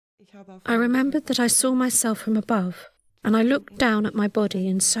I remembered that I saw myself from above, and I looked down at my body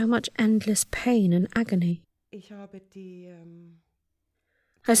in so much endless pain and agony.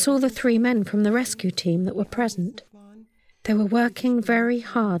 I saw the 3 men from the rescue team that were present. They were working very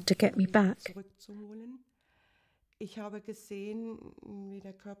hard to get me back.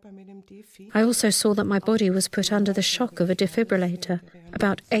 I also saw that my body was put under the shock of a defibrillator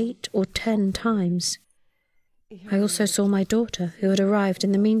about 8 or 10 times. I also saw my daughter, who had arrived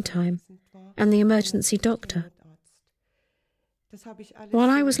in the meantime, and the emergency doctor. While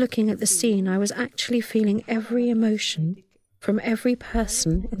I was looking at the scene, I was actually feeling every emotion from every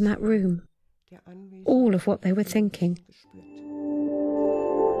person in that room, all of what they were thinking.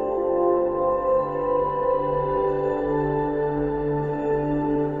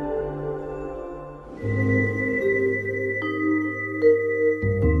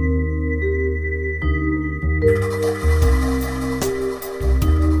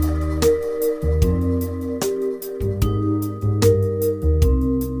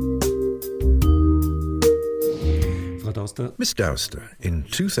 Miss Dauster, in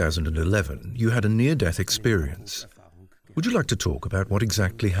 2011, you had a near-death experience. Would you like to talk about what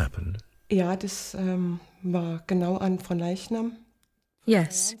exactly happened? Ja, das war genau an Fronleichnam.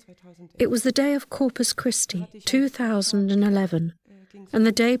 Yes, it was the day of Corpus Christi, 2011, and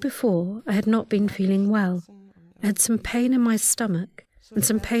the day before I had not been feeling well. I had some pain in my stomach and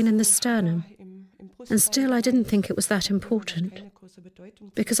some pain in the sternum, and still I didn't think it was that important,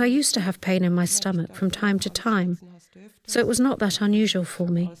 because I used to have pain in my stomach from time to time, so it was not that unusual for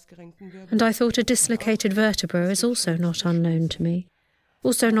me, and I thought a dislocated vertebra is also not unknown to me,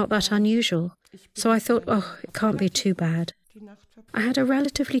 also not that unusual, so I thought, oh, it can't be too bad. I had a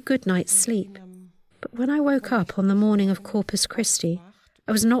relatively good night's sleep, but when I woke up on the morning of Corpus Christi,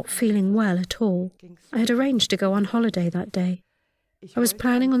 I was not feeling well at all. I had arranged to go on holiday that day. I was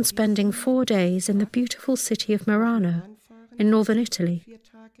planning on spending 4 days in the beautiful city of Merano, in northern Italy.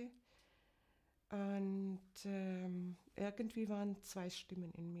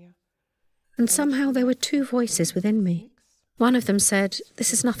 And somehow there were 2 voices within me. One of them said,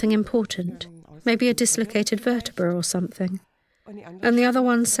 "This is nothing important, maybe a dislocated vertebra or something." And the other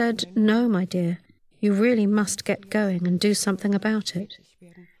one said, "No, my dear, you really must get going and do something about it.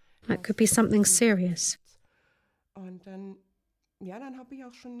 That could be something serious." And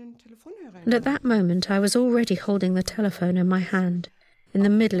at that moment I was already holding the telephone in my hand, in the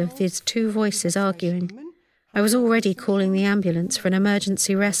middle of these 2 voices arguing. I was already calling the ambulance for an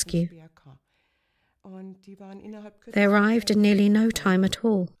emergency rescue. They arrived in nearly no time at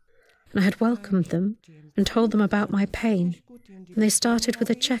all, and I had welcomed them and told them about my pain, and they started with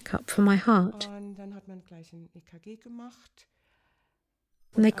a check-up for my heart.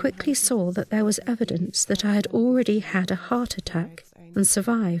 And they quickly saw that there was evidence that I had already had a heart attack and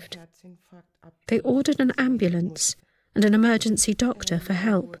survived. They ordered an ambulance and an emergency doctor for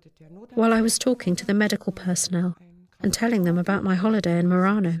help, while I was talking to the medical personnel and telling them about my holiday in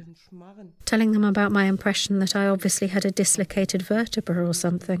Merano, telling them about my impression that I obviously had a dislocated vertebra or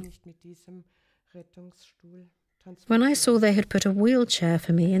something. When I saw they had put a wheelchair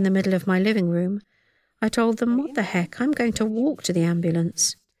for me in the middle of my living room, I told them, "What the heck, I'm going to walk to the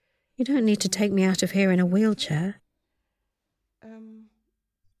ambulance. You don't need to take me out of here in a wheelchair."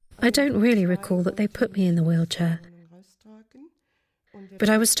 I don't really recall that they put me in the wheelchair, but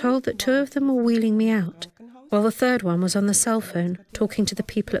I was told that 2 of them were wheeling me out, while the 3rd one was on the cell phone talking to the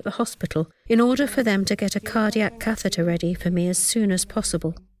people at the hospital in order for them to get a cardiac catheter ready for me as soon as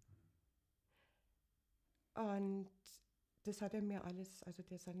possible.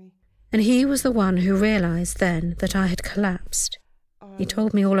 And he was the one who realised then that I had collapsed. He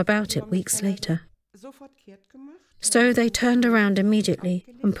told me all about it weeks later. So they turned around immediately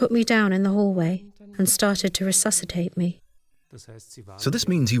and put me down in the hallway and started to resuscitate me. So this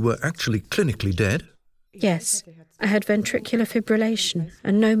means you were actually clinically dead? Yes, I had ventricular fibrillation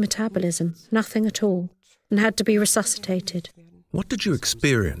and no metabolism, nothing at all, and had to be resuscitated. What did you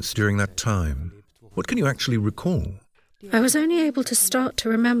experience during that time? What can you actually recall? I was only able to start to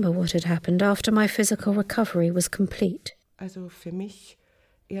remember what had happened after my physical recovery was complete.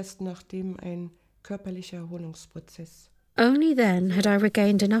 Only then had I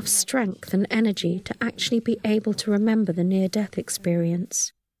regained enough strength and energy to actually be able to remember the near-death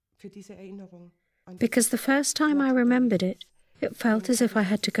experience. Because the first time I remembered it, it felt as if I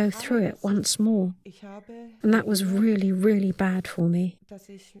had to go through it once more. And that was really, really bad for me.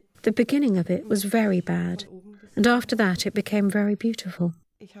 The beginning of it was very bad, and after that it became very beautiful.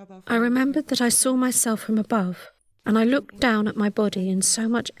 I remembered that I saw myself from above, and I looked down at my body in so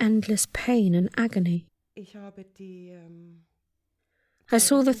much endless pain and agony. I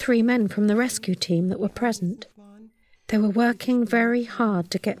saw the 3 men from the rescue team that were present. They were working very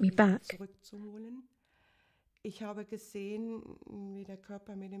hard to get me back.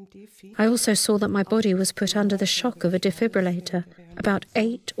 I also saw that my body was put under the shock of a defibrillator about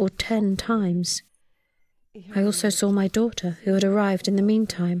 8 or 10 times. I also saw my daughter, who had arrived in the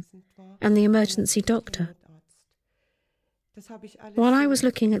meantime, and the emergency doctor. While I was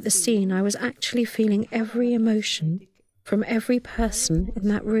looking at the scene, I was actually feeling every emotion from every person in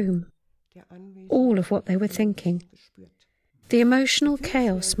that room, all of what they were thinking. The emotional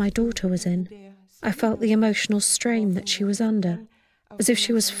chaos my daughter was in, I felt the emotional strain that she was under, as if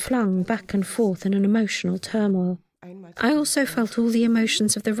she was flung back and forth in an emotional turmoil. I also felt all the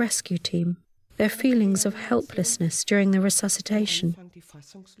emotions of the rescue team, their feelings of helplessness during the resuscitation.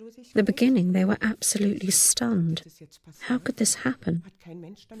 At the beginning, they were absolutely stunned. How could this happen?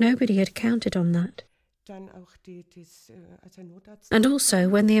 Nobody had counted on that. And also,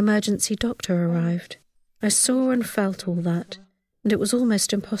 when the emergency doctor arrived, I saw and felt all that, and it was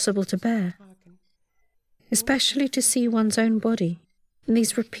almost impossible to bear. Especially to see one's own body in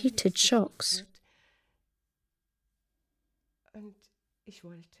these repeated shocks.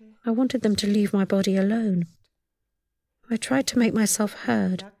 I wanted them to leave my body alone. I tried to make myself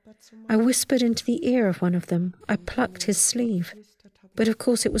heard. I whispered into the ear of one of them. I plucked his sleeve. But of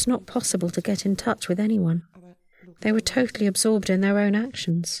course it was not possible to get in touch with anyone. They were totally absorbed in their own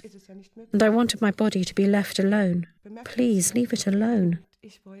actions. And I wanted my body to be left alone. Please, leave it alone.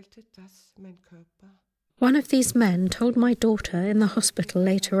 One of these men told my daughter in the hospital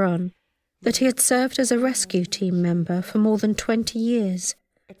later on that he had served as a rescue team member for more than 20 years,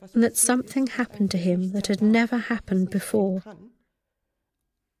 and that something happened to him that had never happened before,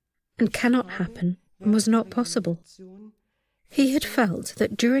 and cannot happen, and was not possible. He had felt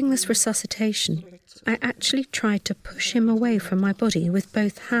that during this resuscitation, I actually tried to push him away from my body with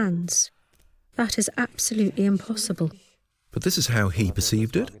both hands. That is absolutely impossible. But this is how he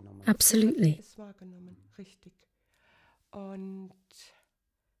perceived it? Absolutely.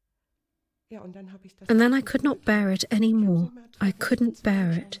 And then I could not bear it any more. I couldn't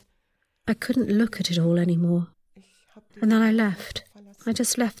bear it. I couldn't look at it all anymore. And then I left. I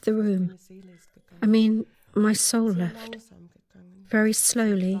just left the room. I mean, my soul left. Very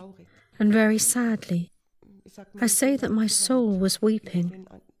slowly and very sadly. I say that my soul was weeping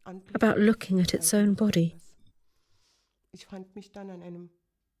about looking at its own body.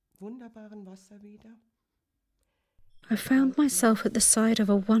 I found myself at the side of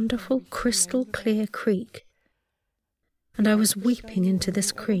a wonderful crystal clear creek, and I was weeping into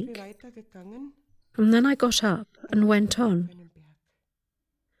this creek. And then I got up and went on,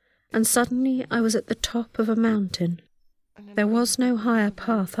 and suddenly I was at the top of a mountain. There was no higher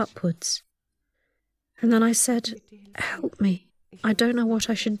path upwards. And then I said, "Help me, I don't know what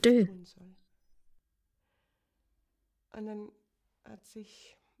I should do." And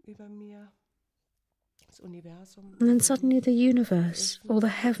then suddenly the universe, or the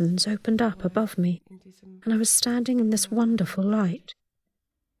heavens, opened up above me, and I was standing in this wonderful light.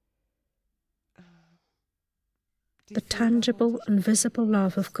 The tangible and visible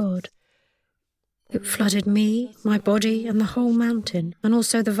love of God. It flooded me, my body, and the whole mountain, and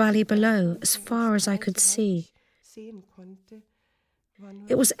also the valley below, as far as I could see.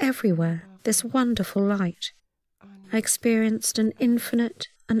 It was everywhere, this wonderful light. I experienced an infinite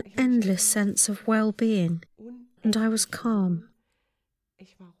and endless sense of well-being, and I was calm.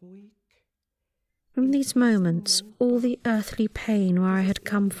 From these moments, all the earthly pain where I had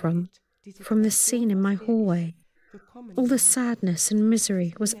come from this scene in my hallway, all the sadness and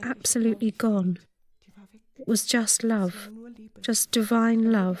misery was absolutely gone. It was just love, just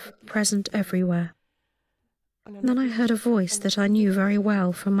divine love present everywhere. And then I heard a voice that I knew very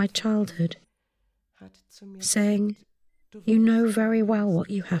well from my childhood, saying, "You know very well what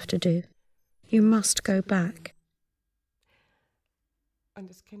you have to do. You must go back."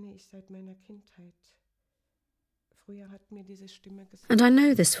 And I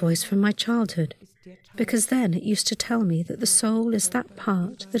know this voice from my childhood, because then it used to tell me that the soul is that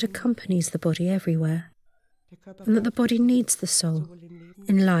part that accompanies the body everywhere, and that the body needs the soul,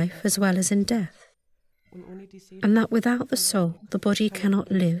 in life as well as in death, and that without the soul the body cannot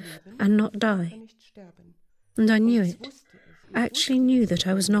live and not die. And I knew it. I actually knew that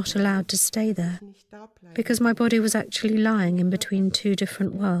I was not allowed to stay there, because my body was actually lying in between two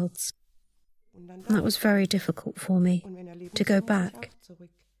different worlds. And that was very difficult for me, to go back.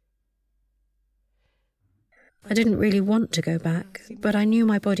 I didn't really want to go back, but I knew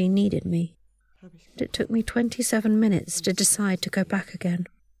my body needed me. It took me 27 minutes to decide to go back again.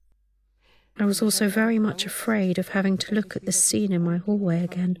 I was also very much afraid of having to look at the scene in my hallway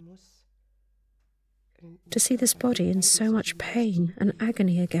again. To see this body in so much pain and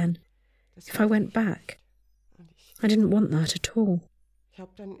agony again. If I went back, I didn't want that at all.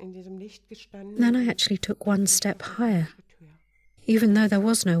 Then I actually took one step higher, even though there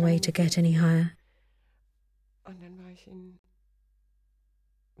was no way to get any higher.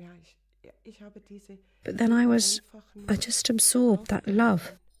 But then I just absorbed that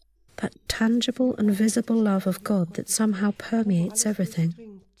love, that tangible and visible love of God that somehow permeates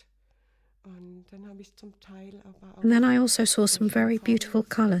everything. And then I also saw some very beautiful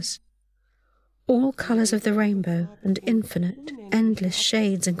colours. All colours of the rainbow and infinite, endless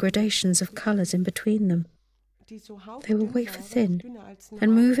shades and gradations of colours in between them. They were wafer thin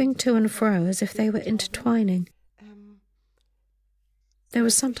and moving to and fro as if they were intertwining. There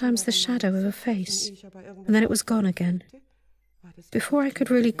was sometimes the shadow of a face, and then it was gone again. Before I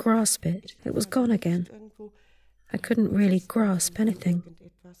could really grasp it, it was gone again. I couldn't really grasp anything.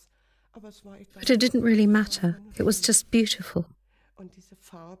 But it didn't really matter. It was just beautiful.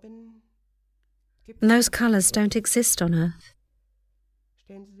 And those colours don't exist on Earth.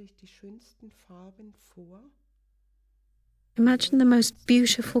 Imagine the most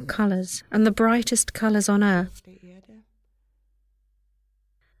beautiful colours and the brightest colours on Earth.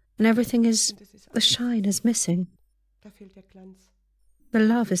 And everything is, the shine is missing. The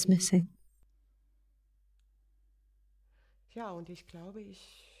love is missing.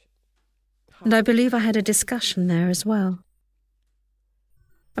 And I believe I had a discussion there as well,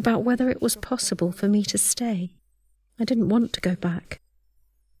 about whether it was possible for me to stay. I didn't want to go back.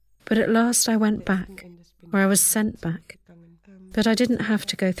 But at last I went back, or I was sent back. But I didn't have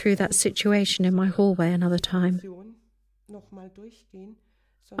to go through that situation in my hallway another time.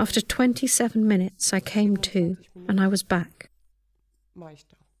 After 27 minutes, I came to, and I was back.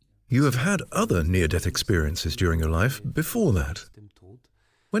 You have had other near-death experiences during your life before that.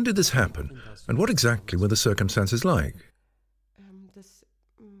 When did this happen, and what exactly were the circumstances like?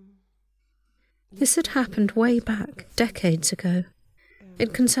 This had happened way back, decades ago.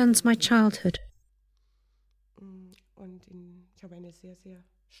 It concerns my childhood.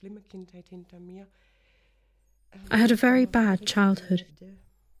 I had a very bad childhood.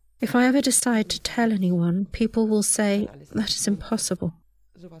 If I ever decide to tell anyone, people will say, that is impossible.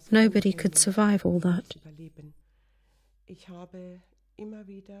 Nobody could survive all that.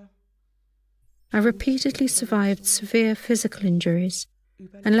 I repeatedly survived severe physical injuries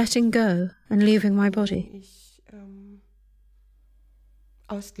and letting go and leaving my body.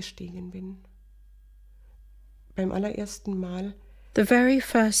 The very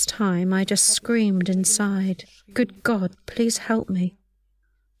first time I just screamed inside, "Good God, please help me."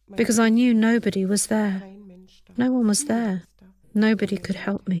 Because I knew nobody was there. No one was there. Nobody could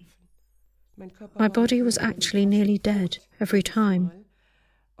help me. My body was actually nearly dead every time.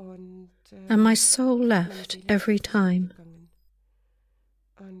 And my soul left every time.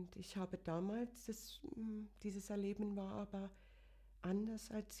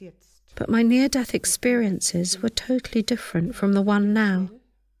 But my near-death experiences were totally different from the one now.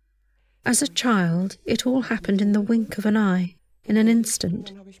 As a child, it all happened in the wink of an eye, in an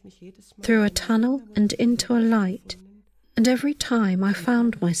instant, through a tunnel and into a light. And every time I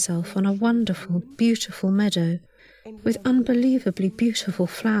found myself on a wonderful, beautiful meadow with unbelievably beautiful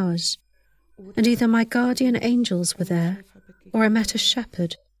flowers. And either my guardian angels were there, or I met a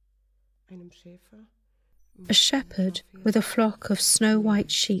shepherd with a flock of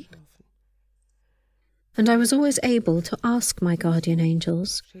snow-white sheep. And I was always able to ask my guardian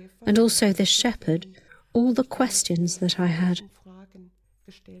angels, and also this shepherd, all the questions that I had,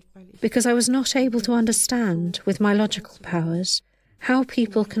 because I was not able to understand, with my logical powers, how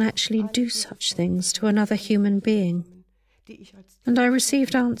people can actually do such things to another human being. And I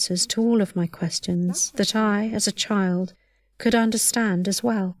received answers to all of my questions that I, as a child, could understand as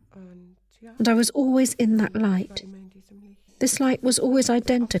well. And I was always in that light. This light was always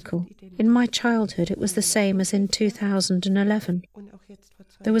identical. In my childhood, it was the same as in 2011.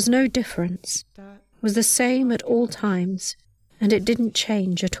 There was no difference. It was the same at all times, and it didn't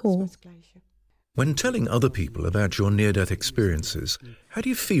change at all. When telling other people about your near-death experiences, how do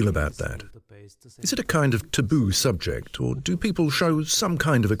you feel about that? Is it a kind of taboo subject, or do people show some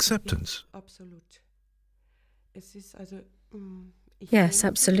kind of acceptance? Yes,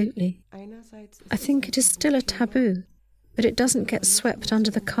 absolutely. I think it is still a taboo, but it doesn't get swept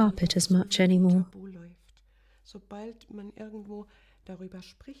under the carpet as much anymore.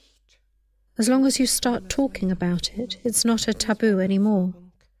 As long as you start talking about it, it's not a taboo anymore.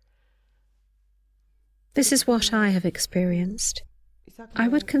 This is what I have experienced. I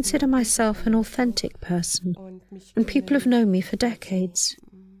would consider myself an authentic person, and people have known me for decades.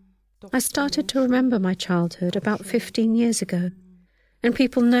 I started to remember my childhood about 15 years ago, and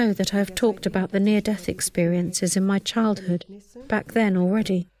people know that I have talked about the near-death experiences in my childhood back then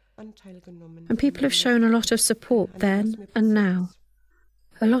already. And people have shown a lot of support then and now.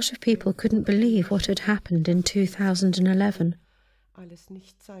 A lot of people couldn't believe what had happened in 2011.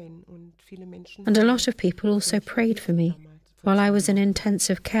 And a lot of people also prayed for me while I was in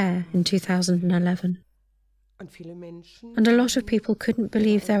intensive care in 2011. And a lot of people couldn't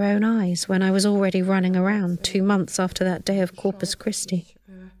believe their own eyes when I was already running around 2 months after that day of Corpus Christi.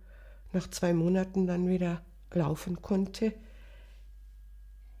 Nach 2 Monaten dann wieder laufen konnte.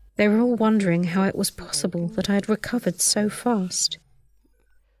 They were all wondering how it was possible that I had recovered so fast.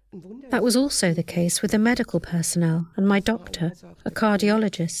 That was also the case with the medical personnel and my doctor, a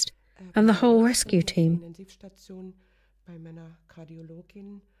cardiologist, and the whole rescue team.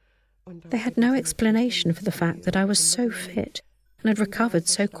 They had no explanation for the fact that I was so fit and had recovered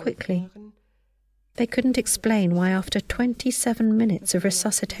so quickly. They couldn't explain why after 27 minutes of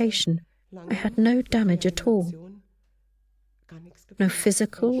resuscitation I had no damage at all. No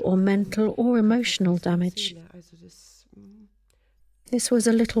physical or mental or emotional damage. This was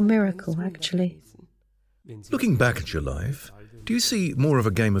a little miracle, actually. Looking back at your life, do you see more of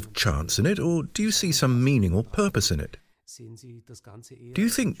a game of chance in it, or do you see some meaning or purpose in it? Do you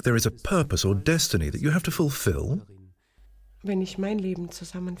think there is a purpose or destiny that you have to fulfill? Wenn ich mein Leben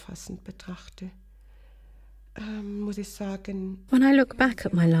zusammenfassend betrachte, muss ich sagen... When I look back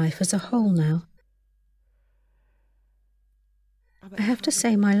at my life as a whole now, I have to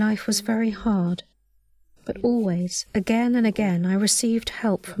say my life was very hard, but always, again and again, I received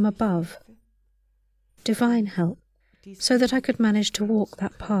help from above, divine help, so that I could manage to walk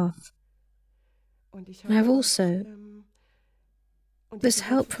that path. And I've also... This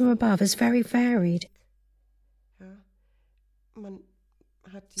help from above is very varied.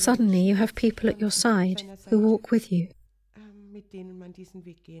 Suddenly you have people at your side who walk with you.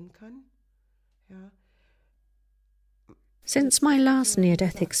 Since my last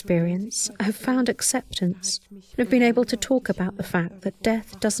near-death experience, I have found acceptance and have been able to talk about the fact that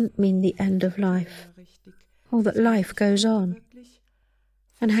death doesn't mean the end of life, or that life goes on,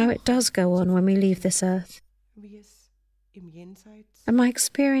 and how it does go on when we leave this earth. And my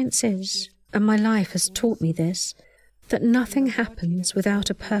experience is, and my life has taught me this, that nothing happens without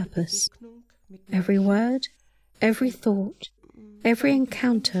a purpose. Every word, every thought, every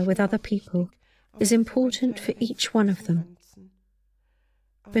encounter with other people is important for each one of them.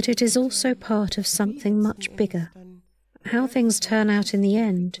 But it is also part of something much bigger. How things turn out in the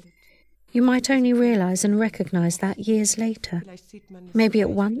end, you might only realize and recognize that years later. Maybe at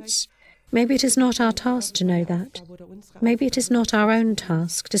once, maybe it is not our task to know that. Maybe it is not our own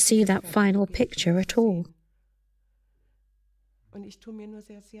task to see that final picture at all.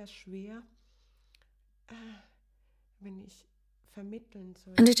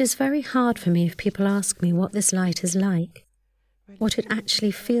 And it is very hard for me if people ask me what this light is like, what it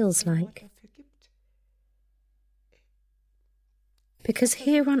actually feels like. Because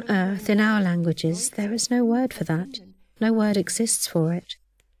here on earth, in our languages, there is no word for that. No word exists for it.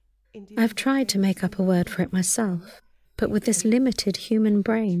 I've tried to make up a word for it myself, but with this limited human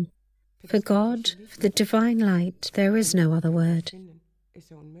brain. For God, for the divine light, there is no other word.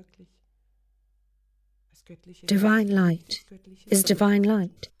 Divine light is divine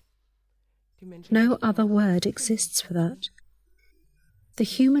light. No other word exists for that. The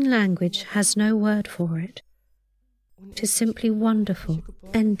human language has no word for it. It is simply wonderful,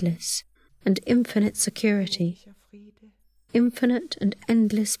 endless, and infinite security, infinite and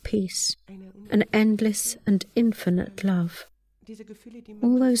endless peace, and endless and infinite love.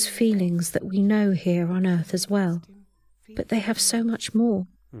 All those feelings that we know here on earth as well, but they have so much more.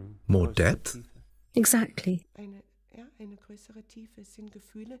 More depth? Exactly.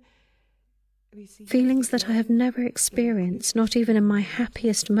 Feelings that I have never experienced, not even in my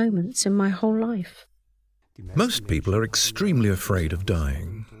happiest moments in my whole life. Most people are extremely afraid of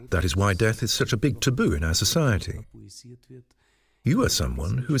dying. That is why death is such a big taboo in our society. You are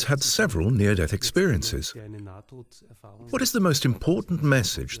someone who has had several near-death experiences. What is the most important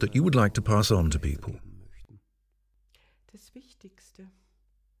message that you would like to pass on to people?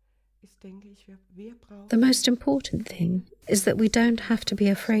 The most important thing is that we don't have to be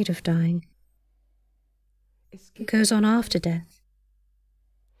afraid of dying. It goes on after death.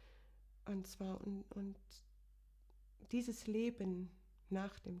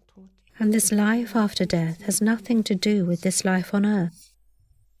 And this life after death has nothing to do with this life on earth.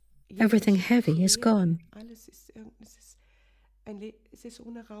 Everything heavy is gone. Es ist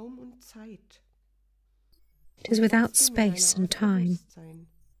ohne Raum und Zeit. It is without space and time,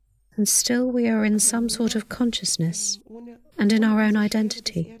 and still we are in some sort of consciousness and in our own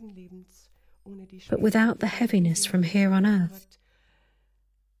identity, but without the heaviness from here on earth,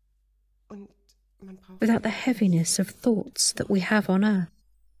 without the heaviness of thoughts that we have on earth.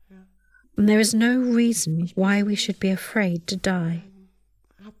 And there is no reason why we should be afraid to die.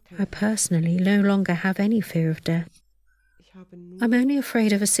 I personally no longer have any fear of death. I'm only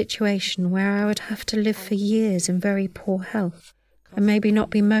afraid of a situation where I would have to live for years in very poor health and maybe not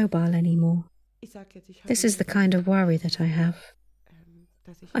be mobile anymore. This is the kind of worry that I have.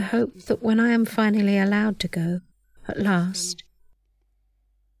 I hope that when I am finally allowed to go, at last,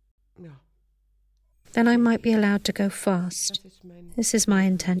 then I might be allowed to go fast. This is my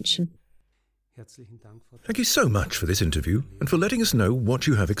intention. Thank you so much for this interview and for letting us know what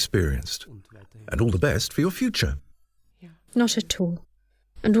you have experienced. And all the best for your future. Not at all.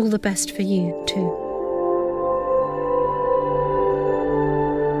 And all the best for you, too.